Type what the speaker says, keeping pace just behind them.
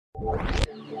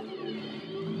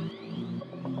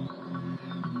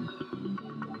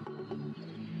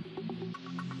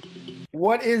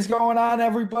What is going on,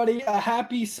 everybody? A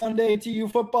happy Sunday to you,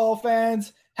 football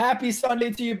fans. Happy Sunday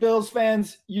to you, Bills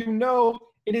fans. You know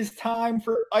it is time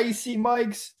for Icy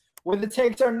Mics, where the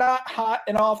takes are not hot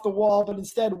and off the wall, but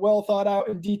instead well thought out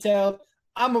and detailed.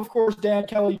 I'm, of course, Dan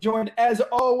Kelly, joined as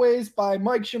always by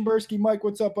Mike Shimbersky. Mike,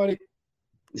 what's up, buddy?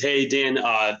 Hey, Dan.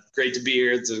 Great to be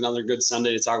here. It's another good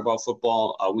Sunday to talk about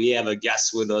football. We have a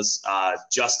guest with us,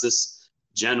 Justice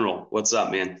General. What's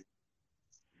up, man?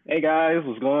 Hey, guys.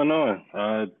 What's going on?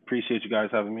 Appreciate you guys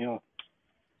having me on.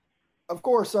 Of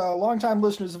course, longtime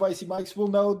listeners of Icy Mics will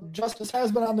know Justice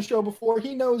has been on the show before.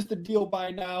 He knows the deal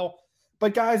by now.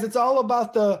 But, guys, it's all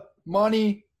about the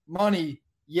money.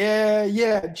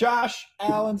 Yeah. Josh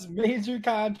Allen's major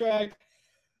contract.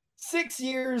 6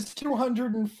 years,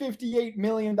 $258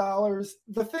 million.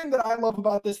 The thing that I love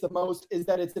about this the most is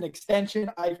that it's an extension.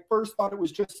 I first thought it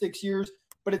was just 6 years,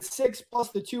 but it's 6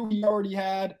 plus the 2 he already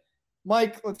had.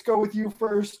 Mike, let's go with you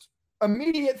first.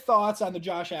 Immediate thoughts on the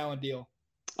Josh Allen deal.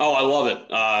 Oh, I love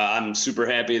it. I'm super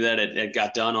happy that it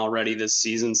got done already this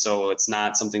season, so it's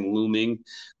not something looming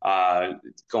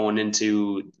going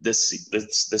into this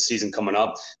season coming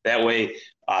up. That way,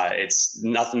 it's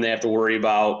nothing they have to worry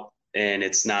about. And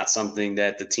it's not something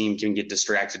that the team can get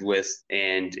distracted with.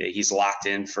 And he's locked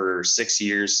in for 6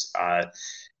 years,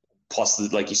 plus,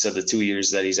 like you said, the 2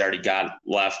 years that he's already got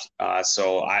left.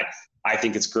 So I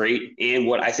think it's great. And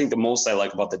what I think the most I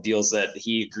like about the deal is that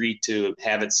he agreed to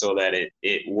have it so that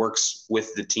it works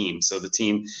with the team. So the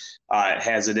team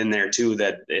has it in there, too,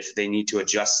 that if they need to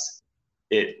adjust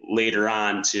it later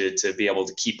on to be able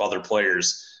to keep other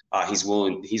players, he's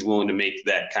willing to make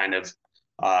that kind of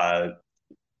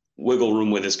wiggle room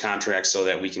with his contract so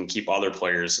that we can keep other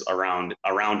players around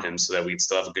him so that we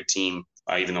still have a good team,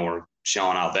 even though we're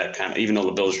shelling out even though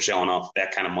the Bills are shelling out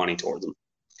that kind of money towards them.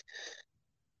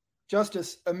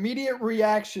 Justice, immediate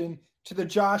reaction to the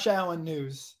Josh Allen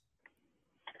news.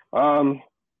 I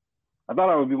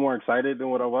thought I would be more excited than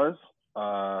what I was.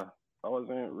 I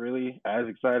wasn't really as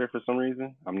excited for some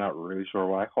reason. I'm not really sure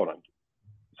why. Hold on.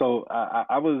 So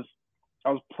I was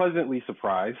pleasantly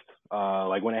surprised.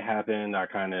 Like when it happened, I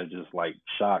kind of just like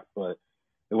shocked, but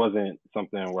it wasn't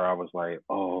something where I was like,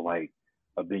 oh, like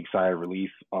a big sigh of relief.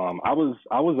 I was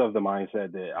of the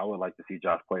mindset that I would like to see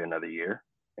Josh play another year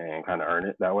and kind of earn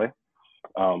it that way.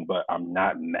 But I'm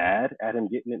not mad at him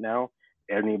getting it now.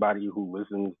 Anybody who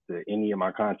listens to any of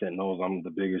my content knows I'm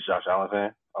the biggest Josh Allen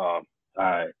fan.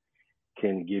 I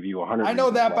can give you 100. I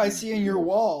know that by seeing your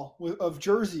wall of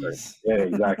jerseys. Yeah,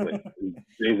 exactly.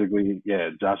 Basically,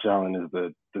 yeah, Josh Allen is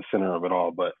the center of it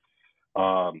all. But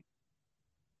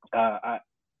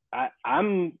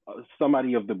I'm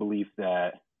somebody of the belief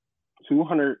that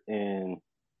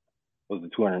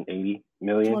 280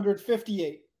 million?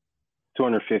 258.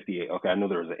 258. Okay, I know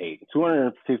there was an 8.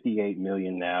 258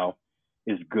 million now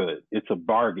is good. It's a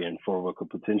bargain for what could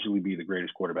potentially be the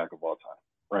greatest quarterback of all time,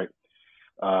 right?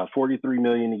 43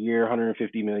 million a year,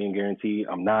 150 million guaranteed.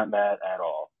 I'm not mad at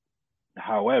all.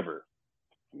 However,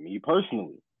 me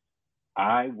personally,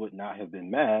 I would not have been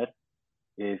mad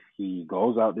if he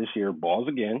goes out this year, balls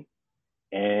again,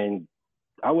 and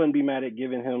I wouldn't be mad at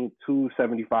giving him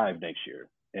 275 next year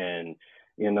and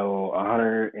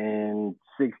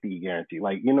 160 guaranteed.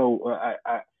 Like,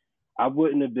 I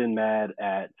wouldn't have been mad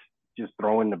at just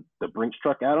throwing the Brinks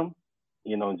truck at him,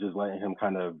 and just letting him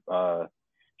kind of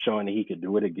showing that he could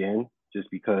do it again, just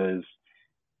because,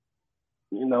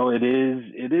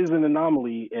 it is an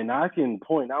anomaly, and I can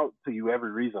point out to you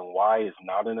every reason why it's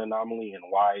not an anomaly and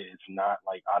why it's not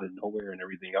like out of nowhere and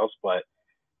everything else. But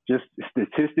just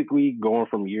statistically, going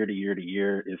from year to year to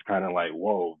year is kind of like,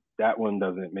 whoa, that one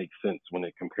doesn't make sense when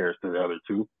it compares to the other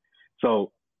two.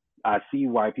 So I see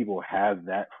why people have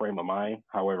that frame of mind.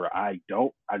 However, I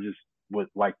don't. I just would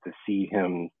like to see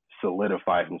him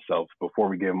solidify himself before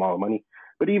we give him all the money.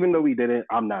 But even though we didn't,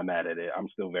 I'm not mad at it. I'm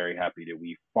still very happy that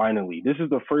we finally, this is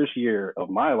the first year of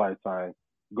my lifetime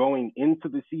going into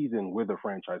the season with a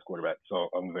franchise quarterback. So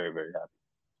I'm very, very happy.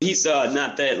 He's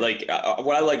not that, like,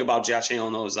 what I like about Josh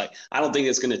Allen, though, is, like, I don't think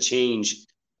it's going to change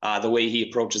the way he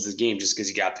approaches the game just because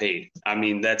he got paid. I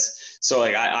mean, that's so,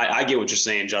 like, I get what you're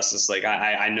saying, Justice. Like,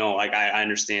 I know, like, I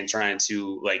understand trying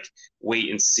to, like,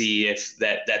 wait and see if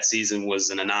that season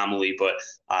was an anomaly, but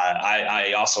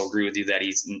I also agree with you that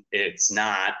it's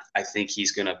not. I think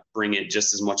he's going to bring it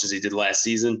just as much as he did last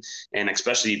season, and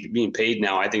especially being paid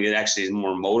now, I think it actually is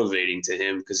more motivating to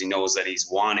him because he knows that he's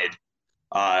wanted.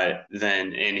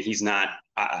 And he's not.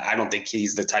 I don't think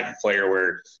he's the type of player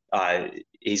where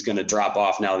he's going to drop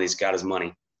off now that he's got his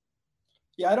money.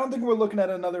 Yeah, I don't think we're looking at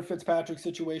another Fitzpatrick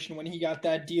situation when he got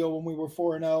that deal when we were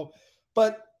 4-0.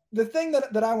 But the thing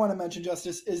that I want to mention,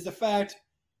 Justice, is the fact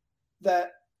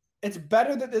that it's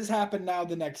better that this happened now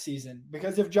the next season.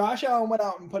 Because if Josh Allen went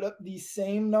out and put up these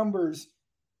same numbers,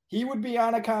 he would be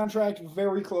on a contract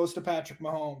very close to Patrick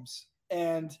Mahomes.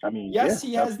 And I mean, yes, yeah,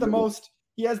 he has absolutely.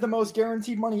 he has the most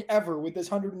guaranteed money ever with this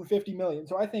 $150 million.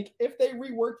 So I think if they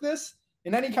rework this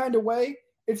in any kind of way,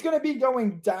 it's going to be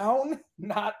going down,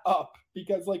 not up,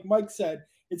 because like Mike said,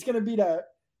 it's going to be to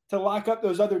lock up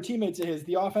those other teammates of his,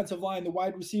 the offensive line, the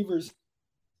wide receivers.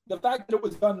 The fact that it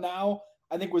was done now,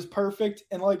 I think, was perfect.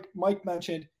 And like Mike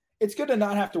mentioned, it's good to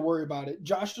not have to worry about it.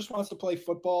 Josh just wants to play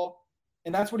football,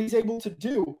 and that's what he's able to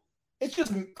do. It's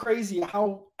just crazy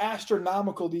how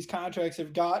astronomical these contracts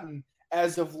have gotten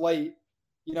as of late.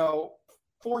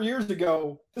 4 years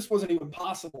ago, this wasn't even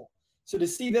possible. So to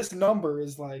see this number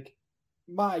is like,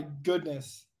 my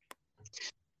goodness.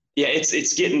 Yeah,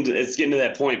 it's getting to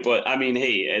that point, but I mean,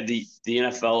 hey, the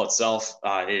NFL itself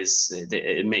it's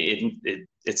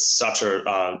such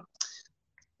a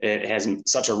it has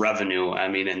such a revenue. I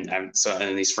mean, and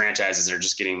these franchises are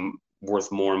just getting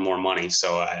worth more and more money.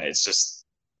 So it's just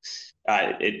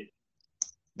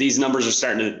these numbers are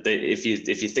starting to, if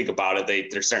you think about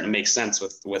it, they're starting to make sense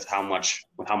with how much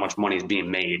money is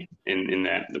being made in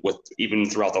that, with even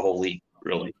throughout the whole league,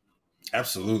 really.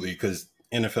 Absolutely, because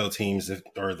NFL teams,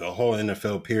 or the whole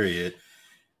NFL period,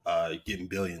 getting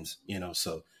billions,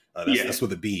 so that's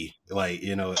with a B. Like,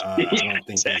 I don't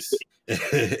think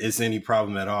it's any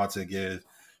problem at all to give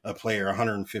a player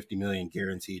 150 million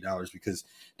guaranteed dollars, because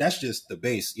that's just the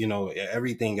base.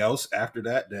 Everything else after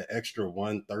that, the extra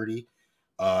 130,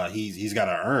 he's got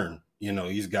to earn.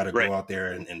 He's got to go out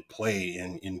there and play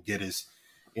and get his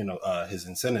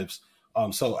incentives.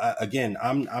 So again,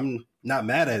 I'm not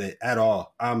mad at it at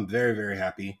all. I'm very, very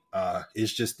happy.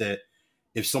 It's just that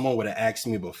if someone would have asked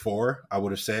me before, I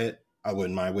would have said I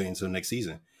wouldn't mind waiting until next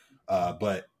season.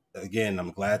 But again,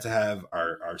 I'm glad to have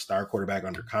our star quarterback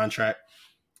under contract.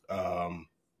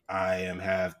 I am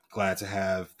glad to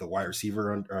have the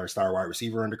our star wide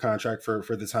receiver under contract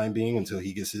for the time being until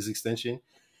he gets his extension.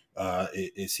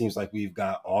 It seems like we've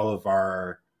got all of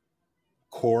our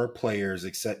core players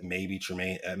except maybe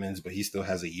Tremaine Edmonds, but he still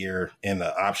has a year and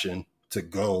the option to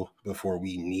go before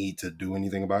we need to do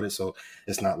anything about it. So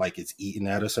it's not like it's eating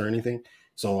at us or anything.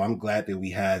 So I'm glad that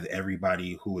we have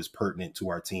everybody who is pertinent to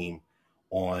our team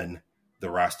on the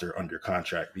roster under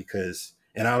contract, because,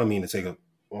 and I don't mean to take up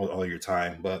all your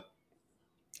time, but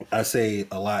I say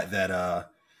a lot that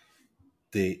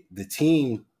the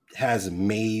team has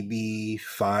maybe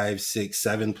 5, 6,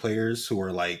 7 players who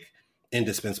are like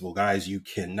indispensable guys you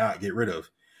cannot get rid of.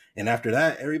 And after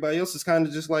that, everybody else is kind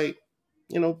of just like,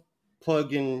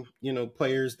 plug in,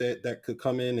 players that could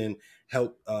come in and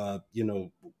help,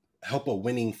 help a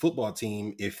winning football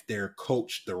team if they're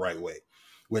coached the right way,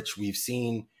 which we've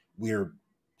seen. We're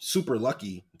super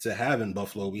lucky to have in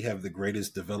Buffalo. We have the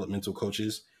greatest developmental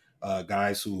coaches,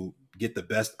 guys who get the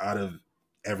best out of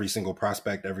every single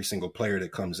prospect, every single player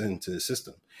that comes into the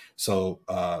system. So,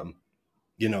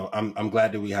 I'm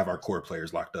glad that we have our core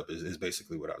players locked up is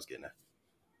basically what I was getting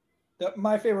at.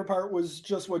 My favorite part was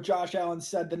just what Josh Allen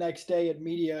said the next day at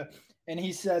media. And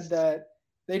he said that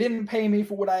they didn't pay me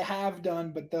for what I have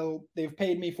done, but they've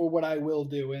paid me for what I will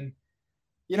do. And,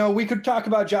 we could talk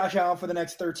about Josh Allen for the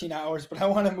next 13 hours, but I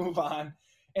want to move on.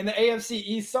 In the AFC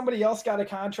East, somebody else got a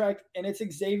contract, and it's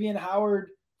Xavier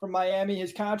Howard from Miami.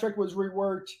 His contract was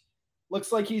reworked.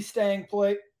 Looks like he's staying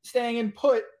put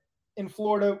in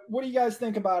Florida. What do you guys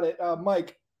think about it?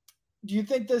 Mike, do you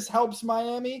think this helps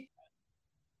Miami?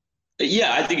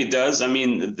 Yeah, I think it does. I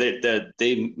mean,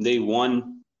 they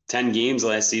won 10 games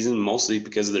last season, mostly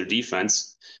because of their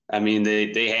defense. I mean,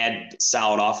 they had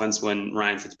solid offense when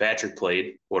Ryan Fitzpatrick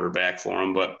played quarterback for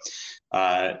them, but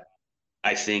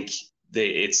I think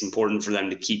it's important for them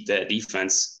to keep that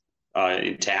defense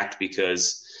intact,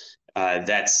 because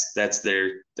that's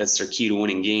their key to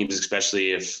winning games,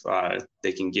 especially if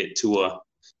they can get Tua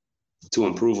to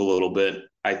improve a little bit.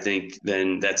 I think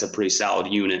then that's a pretty solid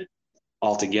unit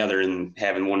altogether, and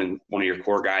having one of your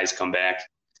core guys come back,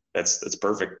 that's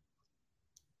perfect.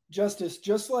 Justice,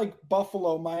 just like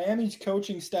Buffalo, Miami's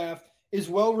coaching staff is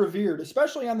well revered,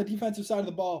 especially on the defensive side of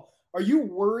the ball. Are you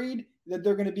worried that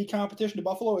they're going to be competition to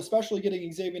Buffalo, especially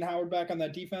getting Xavier Howard back on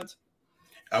that defense?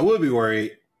 I would be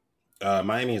worried.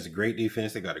 Miami is a great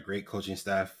defense. They got a great coaching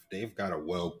staff. They've got a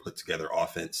well put together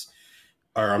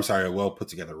a well put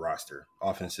together roster.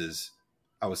 Offenses,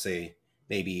 I would say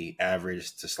maybe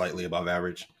average to slightly above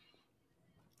average.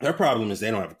 Their problem is they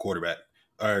don't have a quarterback,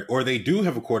 or they do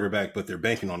have a quarterback, but they're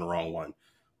banking on the wrong one.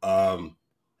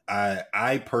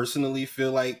 I personally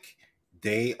feel like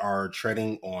they are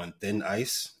treading on thin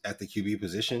ice at the QB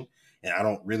position, and I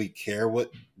don't really care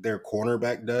what their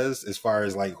cornerback does as far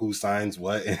as like who signs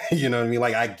what. You know what I mean?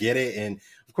 Like I get it, and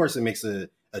of course it makes a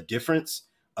difference.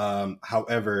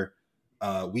 However,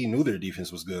 we knew their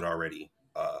defense was good already.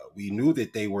 We knew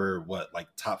that they were like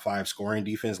top 5 scoring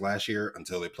defense last year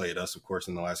until they played us, of course,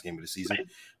 in the last game of the season.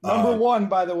 Number one,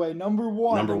 by the way, number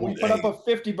one. We put up a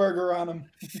 50 burger on them.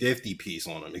 50 piece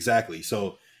on them, exactly.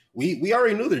 So we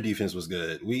already knew their defense was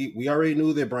good. We already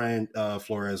knew that Brian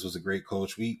Flores was a great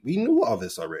coach. We knew all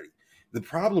this already. The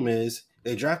problem is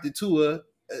they drafted Tua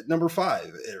at number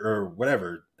 5 or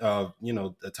whatever, a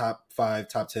top 5,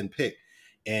 top 10 pick,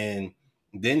 and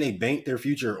then they banked their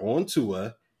future on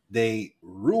Tua. They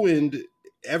ruined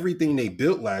everything they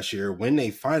built last year when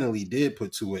they finally did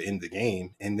put Tua in the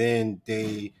game. And then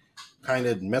they kind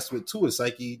of messed with Tua's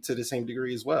psyche to the same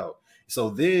degree as well. So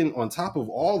then on top of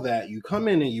all that, you come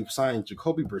in and you sign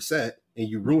Jacoby Brissett and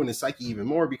you ruin his psyche even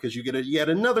more because you get yet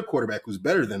another quarterback who's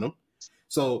better than him.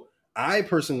 So I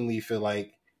personally feel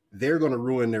like they're going to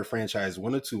ruin their franchise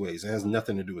one of two ways. It has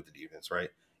nothing to do with the defense,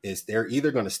 right? It's they're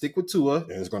either going to stick with Tua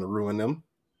and it's going to ruin them,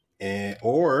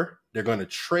 or they're going to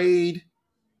trade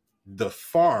the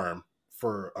farm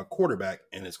for a quarterback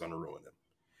and it's going to ruin them.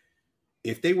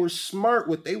 If they were smart,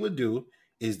 what they would do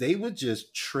is they would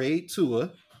just trade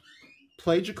Tua,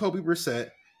 play Jacoby Brissett,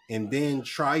 and then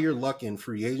try your luck in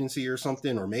free agency or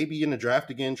something, or maybe in the draft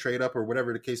again, trade up or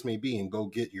whatever the case may be, and go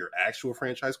get your actual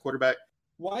franchise quarterback.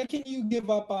 Why can you give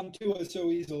up on Tua so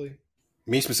easily?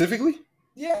 Me specifically?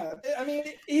 Yeah, I mean,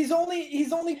 he's only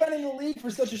been in the league for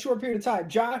such a short period of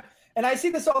time. And I see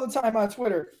this all the time on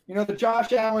Twitter, the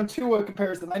Josh Allen Tua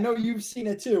comparison. I know you've seen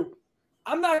it too.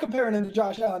 I'm not comparing him to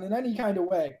Josh Allen in any kind of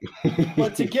way.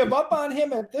 But to give up on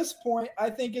him at this point, I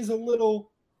think is a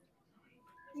little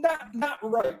not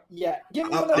right yet. Give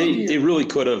him another year. They really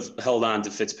could have held on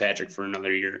to Fitzpatrick for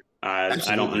another year. I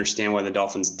don't understand why the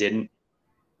Dolphins didn't.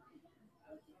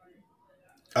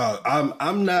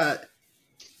 I'm not.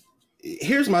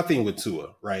 Here's my thing with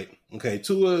Tua, right? Okay,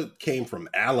 Tua came from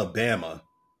Alabama,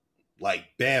 like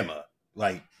Bama,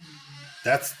 like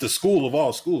that's the school of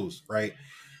all schools, right?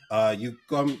 You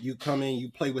come in, you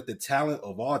play with the talent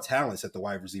of all talents at the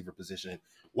wide receiver position.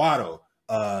 Waddle,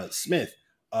 Smith,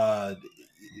 all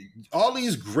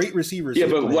these great receivers. Yeah,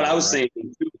 but what I was saying,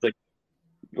 like,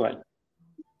 go ahead.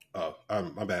 Oh,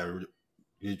 my bad.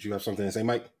 Did you have something to say,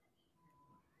 Mike?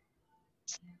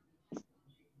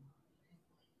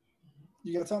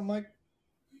 You got something, Mike?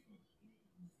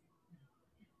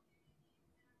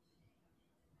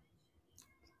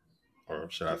 Or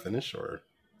should I finish? Or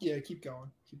yeah, keep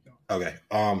going. Okay.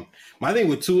 My thing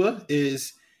with Tua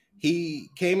is he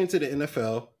came into the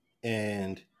NFL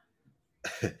and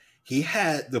he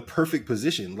had the perfect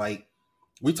position. Like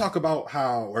we talk about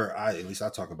how, or I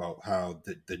talk about how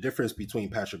the difference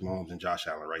between Patrick Mahomes and Josh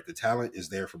Allen, right? The talent is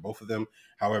there for both of them.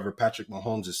 However, Patrick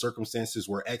Mahomes' circumstances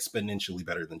were exponentially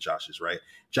better than Josh's, right?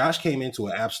 Josh came into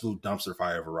an absolute dumpster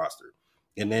fire of a roster,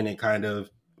 and then it kind of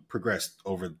progressed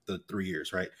over the 3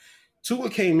 years, right?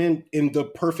 Tua came in the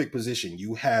perfect position.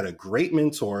 You had a great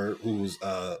mentor who's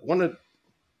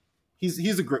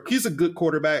he's a good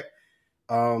quarterback.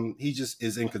 He just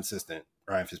is inconsistent,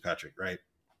 Ryan Fitzpatrick, right?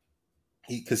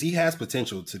 Because he has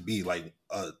potential to be like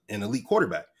an elite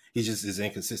quarterback. He just is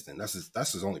inconsistent.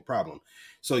 That's his only problem.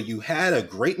 So you had a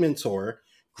great mentor,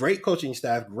 great coaching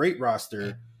staff, great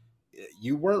roster.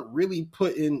 You weren't really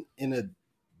put in a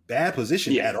bad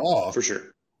position at all, for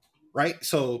sure, right?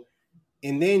 So,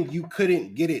 and then you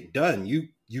couldn't get it done. You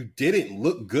didn't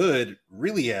look good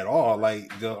really at all.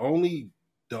 Like the only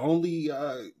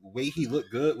way he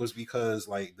looked good was because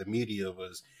like the media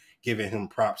was giving him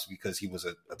props because he was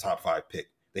a top 5 pick.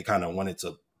 They kind of wanted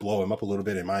to blow him up a little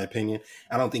bit, in my opinion.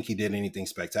 I don't think he did anything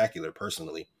spectacular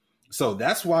personally. So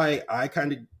that's why I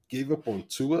kind of gave up on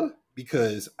Tua,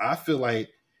 because I feel like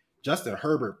Justin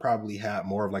Herbert probably had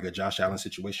more of like a Josh Allen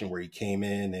situation where he came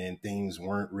in and things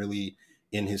weren't really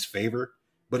in his favor,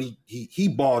 but he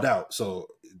balled out. So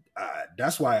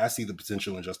that's why I see the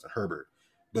potential in Justin Herbert.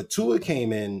 But Tua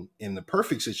came in the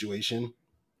perfect situation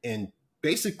and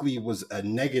basically was a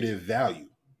negative value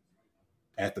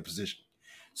at the position.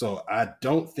 So I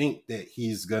don't think that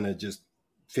he's going to just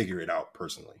figure it out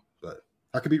personally, but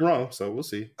I could be wrong. So we'll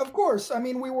see. Of course. I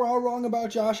mean, we were all wrong about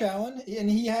Josh Allen, and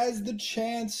he has the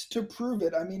chance to prove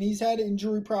it. I mean, he's had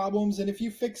injury problems, and if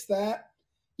you fix that,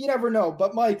 you never know.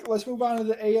 But Mike, let's move on to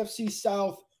the AFC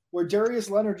South, where Darius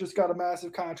Leonard just got a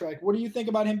massive contract. What do you think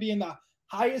about him being the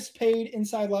highest paid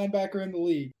inside linebacker in the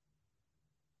league?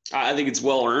 I think it's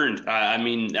well earned. I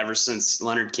mean, ever since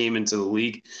Leonard came into the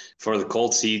league for the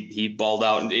Colts, he balled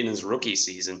out in his rookie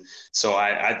season. So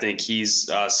I think he's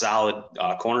a solid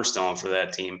cornerstone for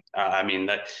that team. I mean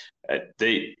that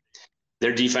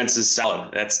their defense is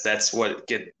solid.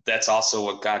 That's also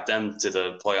what got them to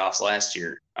the playoffs last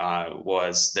year.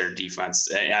 Was their defense.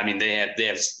 I mean, they have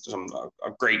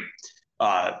a great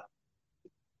 1-2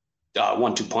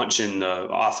 punch in the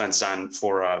offense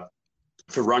for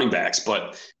running backs,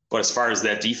 but as far as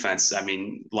that defense, I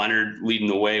mean, Leonard leading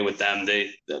the way with them,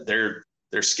 they're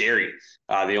scary.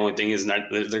 The only thing is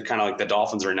they're kind of like the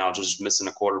Dolphins right now, just missing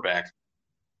a quarterback.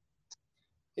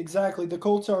 Exactly. The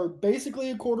Colts are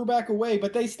basically a quarterback away,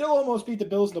 but they still almost beat the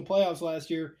Bills in the playoffs last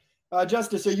year.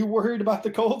 Justice, are you worried about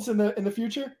the Colts in the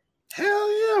future?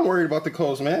 Hell yeah, I'm worried about the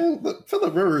Colts, man. Look,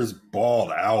 Phillip Rivers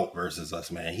balled out versus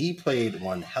us, man. He played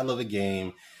one hell of a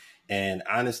game. And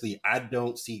honestly, I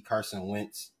don't see Carson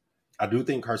Wentz. I do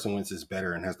think Carson Wentz is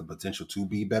better and has the potential to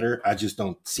be better. I just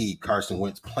don't see Carson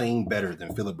Wentz playing better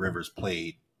than Phillip Rivers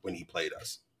played when he played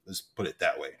us. Let's put it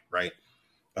that way, right?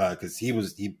 Because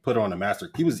he put on a master.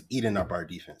 He was eating up our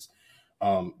defense.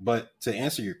 But to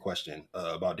answer your question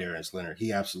about Darius Leonard,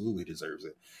 he absolutely deserves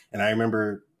it. And I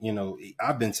remember,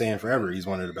 I've been saying forever he's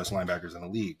one of the best linebackers in the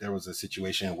league. There was a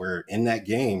situation where in that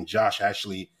game, Josh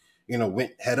actually,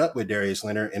 went head up with Darius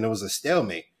Leonard, and it was a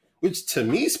stalemate, which to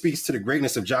me speaks to the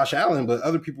greatness of Josh Allen. But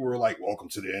other people were like, "Welcome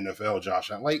to the NFL, Josh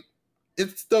Allen." Like,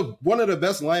 it's one of the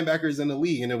best linebackers in the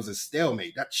league, and it was a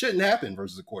stalemate. That shouldn't happen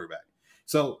versus a quarterback.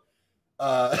 So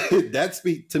that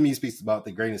speaks about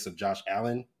the greatness of Josh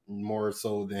Allen more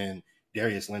so than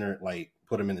Darius Leonard, like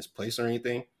put him in his place or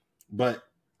anything. But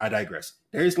I digress.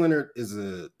 Darius Leonard is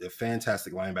a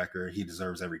fantastic linebacker. He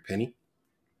deserves every penny.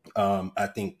 I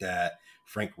think that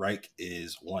Frank Reich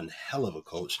is one hell of a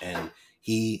coach, and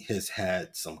he has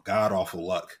had some god awful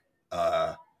luck,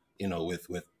 with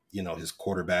his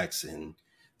quarterbacks and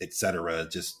etc.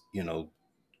 Just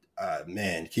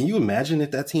man, can you imagine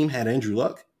if that team had Andrew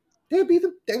Luck? They would be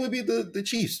the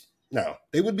Chiefs now.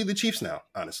 They would be the Chiefs now,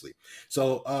 honestly.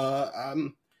 So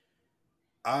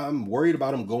I'm worried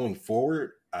about him going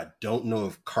forward. I don't know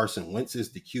if Carson Wentz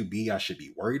is the QB I should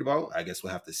be worried about. I guess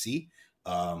we'll have to see.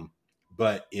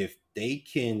 But if they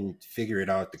can figure it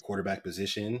out at the quarterback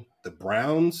position, the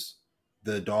Browns,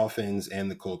 the Dolphins, and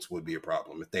the Colts would be a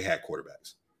problem if they had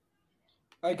quarterbacks.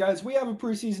 All right, guys, we have a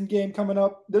preseason game coming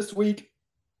up this week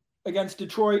against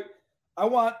Detroit. I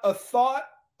want a thought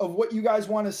of what you guys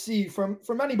want to see from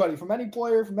anybody, from any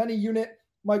player, from any unit.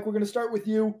 Mike, we're going to start with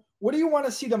you. What do you want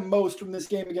to see the most from this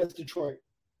game against Detroit?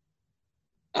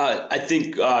 I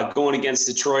think going against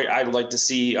Detroit, I'd like to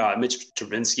see Mitch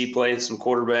Trubisky play some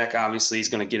quarterback. Obviously, he's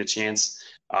going to get a chance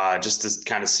just to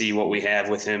kind of see what we have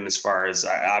with him as far as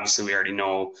obviously we already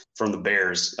know from the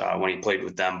Bears when he played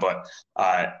with them. But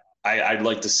I'd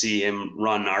like to see him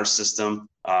run our system,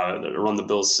 run the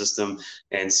Bills system,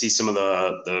 and see some of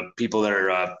the people that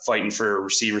are fighting for a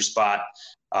receiver spot,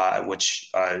 which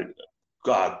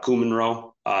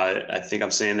Kuminro, I think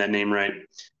I'm saying that name right.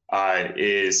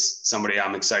 Is somebody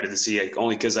I'm excited to see,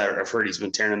 only because I've heard he's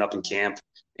been tearing it up in camp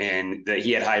and that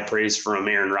he had high praise from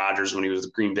Aaron Rodgers when he was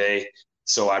with Green Bay.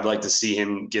 So I'd like to see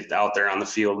him get out there on the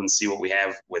field and see what we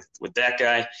have with that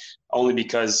guy, only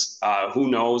because who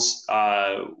knows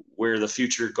where the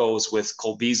future goes with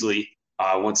Cole Beasley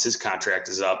once his contract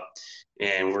is up.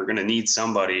 And we're going to need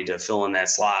somebody to fill in that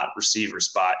slot receiver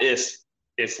spot if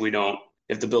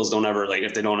the Bills don't ever,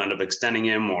 if they don't end up extending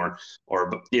him or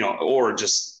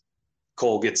just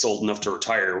Cole gets old enough to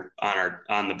retire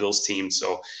on the Bills team.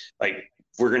 So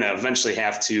we're going to eventually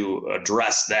have to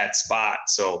address that spot.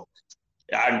 So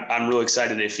I'm really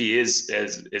excited if he is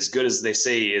as good as they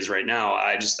say he is right now.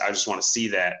 I just want to see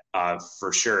that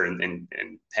for sure and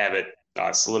have it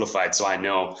solidified. So I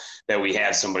know that we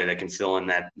have somebody that can fill in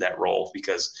that role,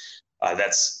 because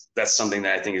that's something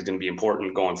that I think is going to be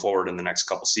important going forward in the next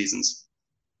couple seasons.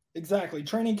 Exactly.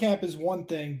 Training camp is one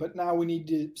thing, but now we need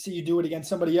to see you do it against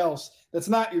somebody else that's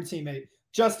not your teammate.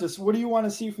 Justice, what do you want to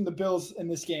see from the Bills in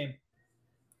this game?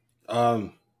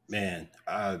 Man,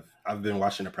 I've been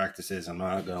watching the practices. I'm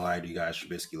not gonna lie to you guys.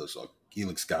 Trubisky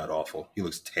looks god awful. He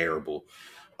looks terrible.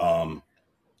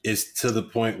 It's to the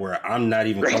point where I'm not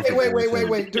even.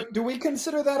 Wait. Do we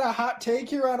consider that a hot take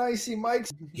here on Icy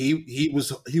Mike's? He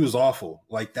was awful.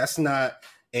 That's not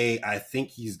I think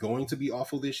he's going to be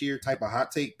awful this year type of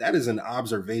hot take. That is an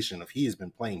observation of he has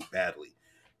been playing badly.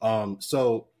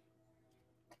 So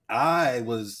I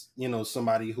was,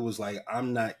 somebody who was like,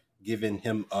 I'm not giving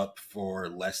him up for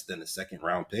less than a second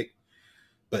round pick.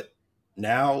 But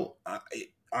now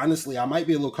honestly, I might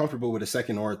be a little comfortable with a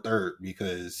second or a third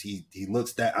because he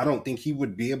looks that I don't think he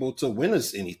would be able to win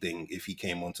us anything if he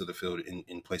came onto the field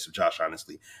in place of Josh.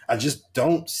 Honestly, I just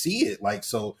don't see it. Like,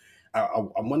 so I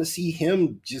want to see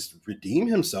him just redeem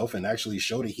himself and actually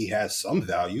show that he has some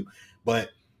value. But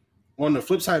on the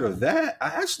flip side of that, I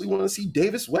actually want to see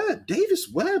Davis Webb. Davis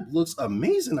Webb looks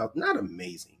amazing out. Not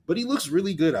amazing, but he looks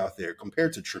really good out there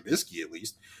compared to Trubisky, at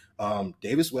least.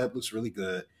 Davis Webb looks really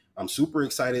good. I'm super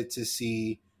excited to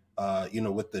see,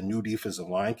 what the new defensive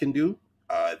line can do.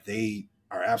 They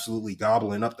are absolutely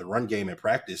gobbling up the run game in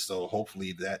practice, so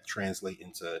hopefully that translates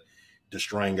into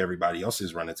destroying everybody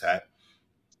else's run attack.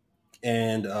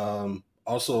 And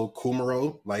also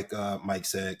Kumaro, like Mike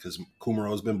said, because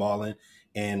Kumaro's been balling.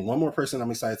 And one more person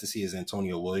I'm excited to see is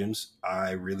Antonio Williams.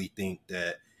 I really think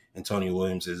that Antonio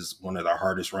Williams is one of the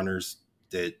hardest runners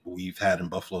that we've had in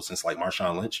Buffalo since like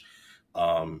Marshawn Lynch.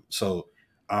 So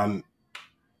I'm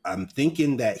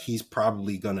thinking that he's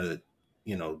probably gonna,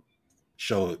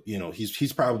 show,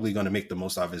 he's probably gonna make the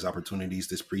most out of his opportunities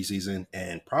this preseason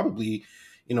and probably,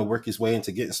 work his way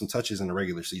into getting some touches in the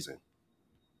regular season.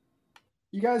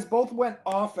 You guys both went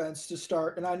offense to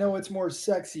start, and I know it's more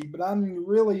sexy, but I'm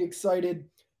really excited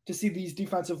to see these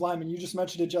defensive linemen. You just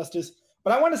mentioned it, Justice,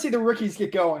 but I want to see the rookies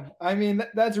get going. I mean,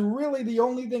 that's really the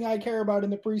only thing I care about in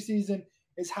the preseason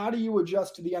is how do you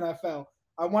adjust to the NFL?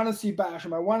 I want to see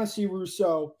Basham. I want to see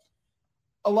Rousseau.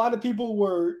 A lot of people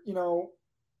were,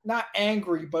 not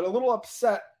angry, but a little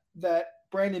upset that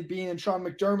Brandon Beane and Sean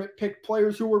McDermott picked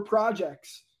players who were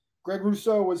projects. Greg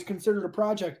Rousseau was considered a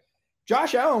project.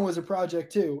 Josh Allen was a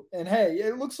project too. And hey,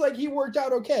 it looks like he worked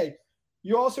out okay.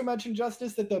 You also mentioned,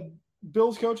 Justice, that the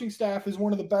Bills coaching staff is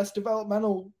one of the best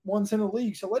developmental ones in the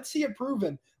league. So let's see it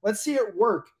proven. Let's see it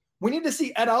work. We need to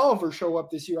see Ed Oliver show up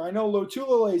this year. I know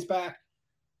Lotulelei back.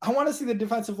 I want to see the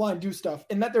defensive line do stuff.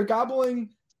 And that they're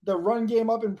gobbling the run game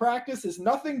up in practice is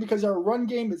nothing because our run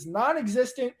game is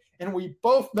non-existent, and we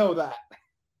both know that.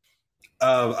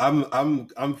 I'm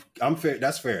fair.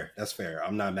 That's fair. That's fair.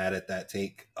 I'm not mad at that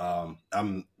take.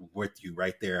 I'm with you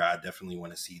right there. I definitely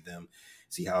want to see them,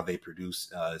 see how they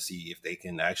produce, see if they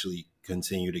can actually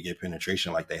continue to get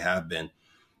penetration like they have been.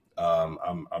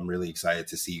 I'm really excited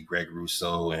to see Greg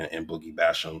Rousseau and Boogie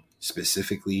Basham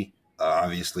specifically,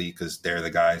 obviously, because they're the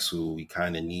guys who we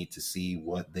kind of need to see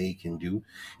what they can do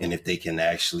and if they can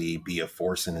actually be a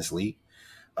force in this league.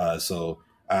 So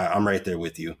I'm right there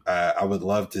with you. I would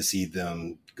love to see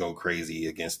them go crazy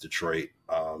against Detroit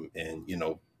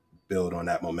and, build on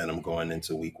that momentum going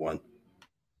into week 1.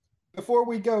 Before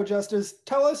we go, Justice,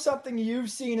 tell us something you've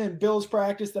seen in Bills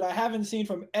practice that I haven't seen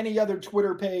from any other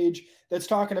Twitter page that's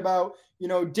talking about,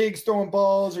 Diggs throwing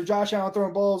balls or Josh Allen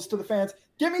throwing balls to the fans.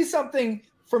 Give me something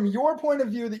from your point of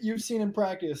view that you've seen in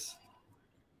practice.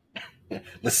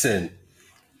 Listen,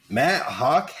 Matt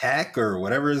Hack or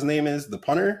whatever his name is, the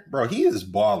punter, bro, he is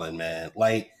balling, man.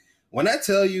 Like, when I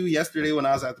tell you yesterday when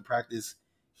I was at the practice,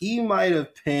 he might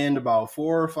have pinned about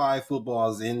 4 or 5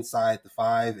 footballs inside the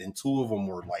 5, and 2 of them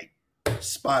were like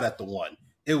spot at the 1.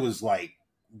 It was like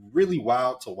really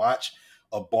wild to watch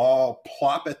a ball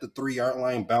plop at the 3-yard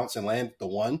line, bounce and land at the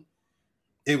 1.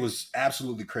 It was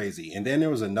absolutely crazy. And then there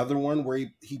was another one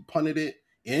where he punted it.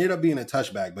 It ended up being a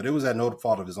touchback, but it was at no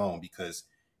fault of his own because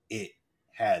it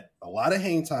had a lot of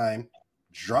hang time,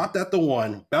 dropped at the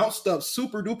 1, bounced up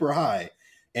super duper high.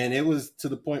 And it was to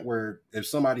the point where if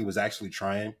somebody was actually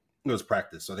trying, it was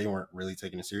practice, so they weren't really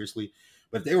taking it seriously.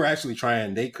 But if they were actually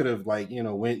trying, they could have went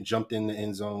and jumped in the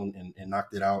end zone and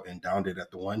knocked it out and downed it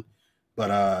at the 1.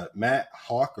 But Matt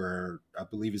Hawk, or I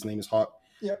believe his name is Hawk,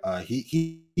 yep.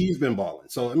 He's been balling.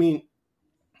 So, I mean,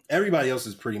 everybody else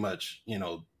is pretty much,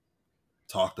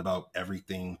 talked about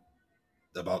everything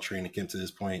about training camp to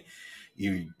this point.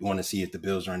 You want to see if the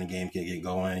Bills running game can get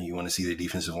going. You want to see the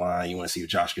defensive line. You want to see if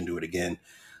Josh can do it again.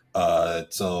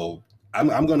 So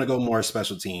I'm going to go more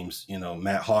special teams.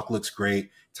 Matt Hawk looks great.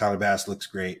 Tyler Bass looks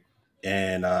great.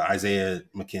 And Isaiah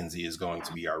McKenzie is going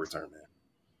to be our return man.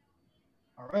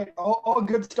 All right. All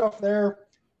good stuff there.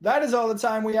 That is all the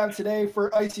time we have today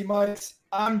for Icy Mics.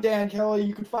 I'm Dan Kelly.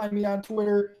 You can find me on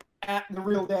Twitter at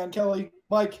 @TheRealDanKelly.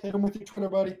 Mike, hit him with your Twitter,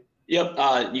 buddy.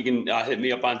 Yep. You can hit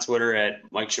me up on Twitter at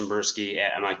Mike Shimbursky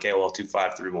at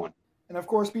MIKOL2531. And of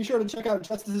course, be sure to check out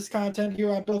Justice's content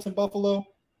here on Built in Buffalo.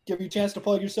 Give you a chance to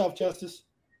plug yourself, Justice.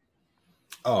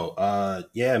 Oh,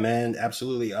 yeah, man.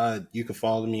 Absolutely. You can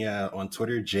follow me on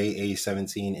Twitter,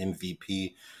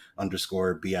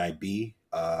 JA17MVP_BIB.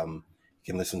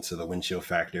 You can listen to the Windshield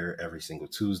Factor every single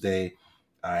Tuesday.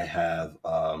 I have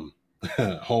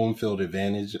Home Field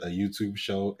Advantage, a YouTube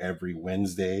show every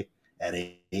Wednesday at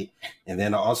 8. And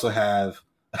then I also have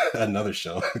another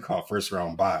show called First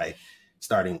Round Bye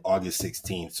starting August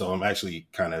 16th. So I'm actually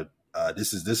kind of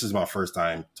this is my first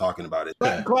time talking about it.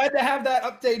 Glad to have that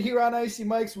update here on Icy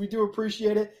Mics. We do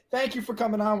appreciate it. Thank you for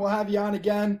coming on. We'll have you on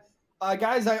again.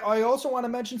 Guys, I also want to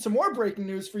mention some more breaking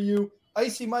news for you.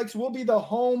 Icy Mics will be the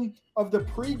home of the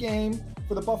pregame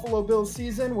for the Buffalo Bills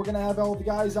season. We're going to have all the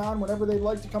guys on whenever they'd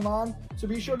like to come on. So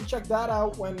be sure to check that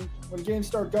out when games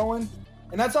start going.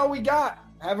 And that's all we got.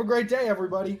 Have a great day,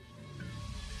 everybody.